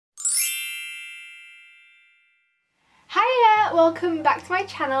welcome back to my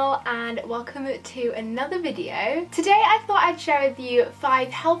channel and welcome to another video. Today I thought I'd share with you 5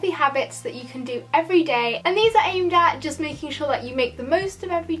 healthy habits that you can do every day, and these are aimed at just making sure that you make the most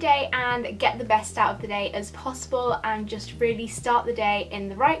of every day and get the best out of the day as possible and just really start the day in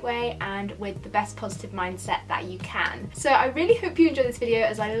the right way and with the best positive mindset that you can. So I really hope you enjoy this video,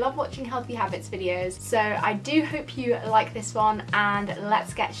 as I love watching healthy habits videos. So I do hope you like this one, and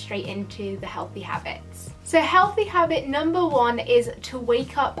let's get straight into the healthy habits. So healthy habit number 1 is to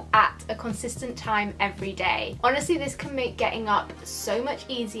wake up at a consistent time every day. Honestly, this can make getting up so much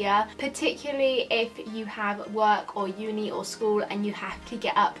easier, particularly if you have work or uni or school and you have to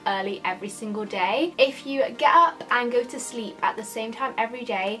get up early every single day. If you get up and go to sleep at the same time every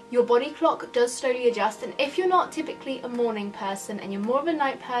day, your body clock does slowly adjust, and if you're not typically a morning person and you're more of a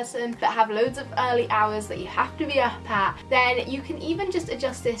night person but have loads of early hours that you have to be up at, then you can even just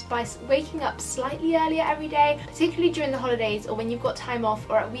adjust this by waking up slightly earlier every day, particularly during the holidays or when you've got time off,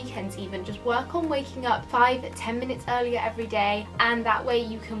 or at weekends even. Just work on waking up 5-10 minutes earlier every day, and that way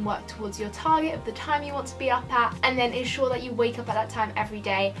you can work towards your target of the time you want to be up at, and then ensure that you wake up at that time every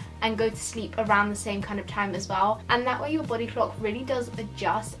day and go to sleep around the same kind of time as well. And that way your body clock really does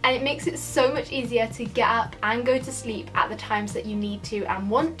adjust, and it makes it so much easier to get up and go to sleep at the times that you need to and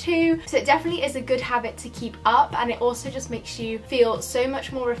want to. So it definitely is a good habit to keep up, and it also just makes you feel so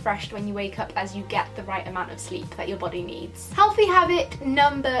much more refreshed when you wake up, as you get the right amount of sleep that your body needs. Healthy habit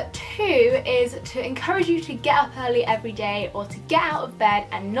number 2 is to encourage you to get up early every day, or to get out of bed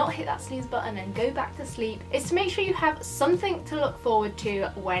and not hit that snooze button and go back to sleep, is to make sure you have something to look forward to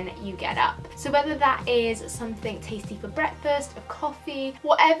when you get up. So whether that is something tasty for breakfast, a coffee,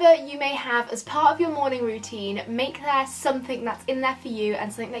 whatever you may have as part of your morning routine, make there something that's in there for you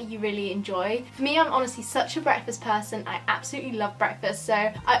and something that you really enjoy. For me, I'm honestly such a breakfast person. I absolutely love breakfast, so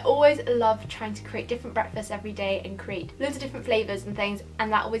I always love trying to create different breakfasts every day and create loads of different flavours and things,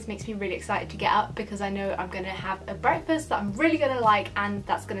 and that always makes me really excited to get up, because I know I'm going to have a breakfast that I'm really going to like and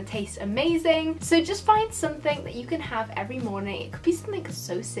that's going to taste amazing. So just find something that you can have every morning. It could be something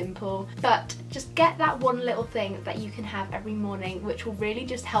so simple, but just get that one little thing that you can have every morning, which will really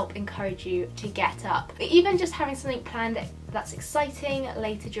just help encourage you to get up. But even just having something planned that's exciting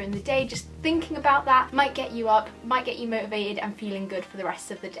later during the day, just thinking about that might get you up, might get you motivated and feeling good for the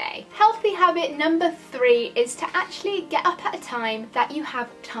rest of the day. Healthy habit number 3 is to actually get up at a time that you have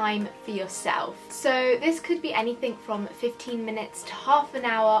time for yourself. So this could be anything from 15 minutes to half an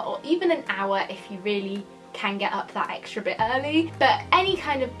hour, or even an hour if you really can get up that extra bit early, but any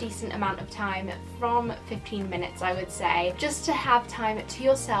kind of decent amount of time, from 15 minutes I would say, just to have time to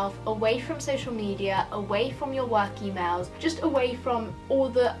yourself, away from social media, away from your work emails, just away from all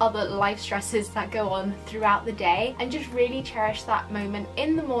the other life stresses that go on throughout the day, and just really cherish that moment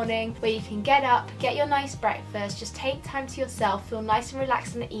in the morning where you can get up, get your nice breakfast, just take time to yourself, feel nice and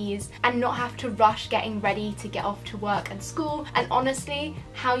relaxed and at ease, and not have to rush getting ready to get off to work and school. And honestly,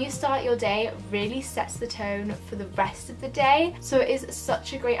 how you start your day really sets the tone for the rest of the day. So it is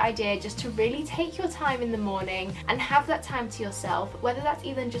such a great idea just to really take your time in the morning and have that time to yourself, whether that's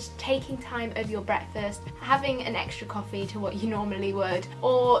even just taking time over your breakfast, having an extra coffee to what you normally would,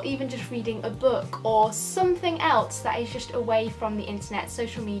 or even just reading a book or something else that is just away from the internet,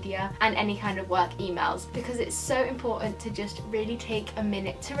 social media and any kind of work emails, because it's so important to just really take a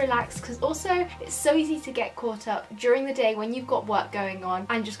minute to relax. Because also it's so easy to get caught up during the day when you've got work going on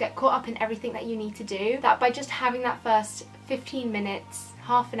and just get caught up in everything that you need to do, that by just having that first 15 minutes,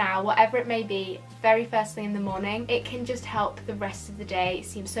 half an hour, whatever it may be, very first thing in the morning, it can just help the rest of the day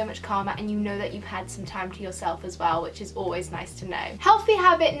seem so much calmer, and you know that you've had some time to yourself as well, which is always nice to know. Healthy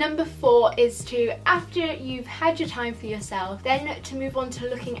habit number 4 is to, after you've had your time for yourself, then to move on to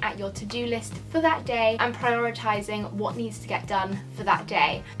looking at your to-do list for that day and prioritising what needs to get done for that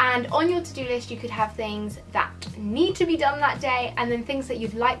day. And on your to-do list you could have things that need to be done that day, and then things that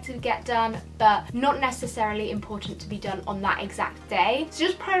you'd like to get done but not necessarily important to be done on that exact day. So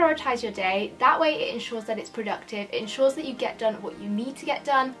just prioritise your day. That way it ensures that it's productive, it ensures that you get done what you need to get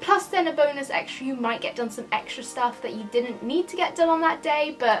done, plus then a bonus extra, you might get done some extra stuff that you didn't need to get done on that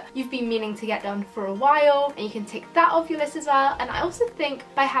day but you've been meaning to get done for a while, and you can tick that off your list as well. And I also think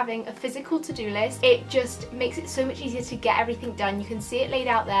by having a physical to-do list, it just makes it so much easier to get everything done. You can see it laid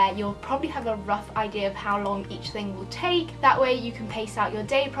out there, you'll probably have a rough idea of how long each thing will take. That way you can pace out your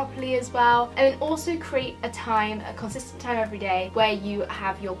day properly as well, and then also create a consistent time every day where you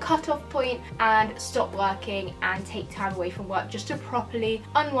have your cut-off point and stop working and take time away from work just to properly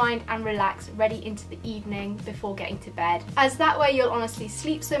unwind and relax, ready into the evening before getting to bed. As that way you'll honestly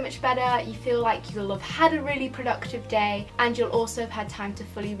sleep so much better, you feel like you'll have had a really productive day, and you'll also have had time to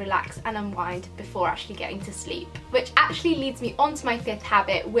fully relax and unwind before actually getting to sleep. Which actually leads me on to my 5th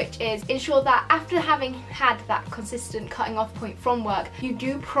habit, which is ensure that after having had that consistent cutting off point from work, you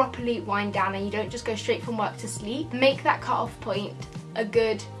do properly wind down and you don't just go straight from work to sleep. Make that cut off point a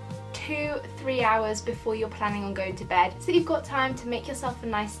good 2-3 hours before you're planning on going to bed, so you've got time to make yourself a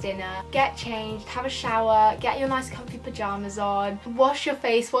nice dinner, get changed, have a shower, get your nice comfy pajamas on, wash your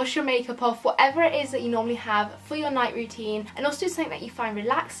face, wash your makeup off, whatever it is that you normally have for your night routine, and also do something that you find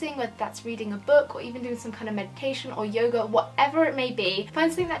relaxing, whether that's reading a book or even doing some kind of meditation or yoga, whatever it may be. Find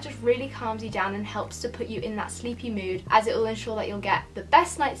something that just really calms you down and helps to put you in that sleepy mood, as it will ensure that you'll get the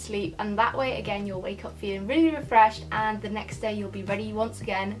best night's sleep, and that way again you'll wake up feeling really refreshed, and the next day you'll be ready once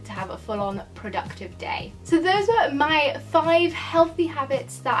again to have a full-on productive day. So those are my 5 healthy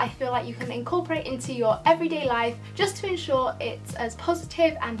habits that I feel like you can incorporate into your everyday life just to ensure it's as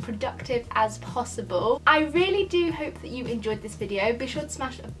positive and productive as possible. I really do hope that you enjoyed this video. Be sure to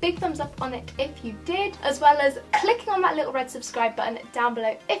smash a big thumbs up on it if you did, as well as clicking on that little red subscribe button down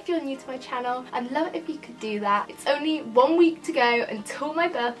below if you're new to my channel. I'd love it if you could do that. It's only 1 week to go until my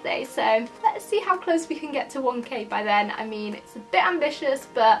birthday, so let's see how close we can get to 1K by then. I mean, it's a bit ambitious,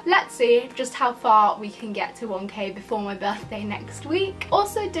 but let's see just how far we can get to 1K before my birthday next week.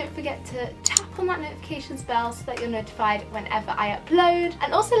 Also, don't forget to tap on that notifications bell so that you're notified whenever I upload,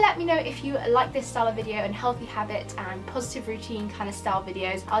 and also let me know if you like this style of video and healthy habit and positive routine kind of style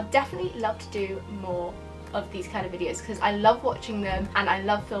videos. I'll definitely love to do more of these kind of videos because I love watching them and I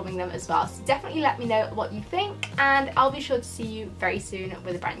love filming them as well. So definitely let me know what you think, and I'll be sure to see you very soon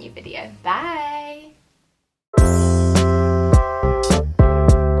with a brand new video. Bye!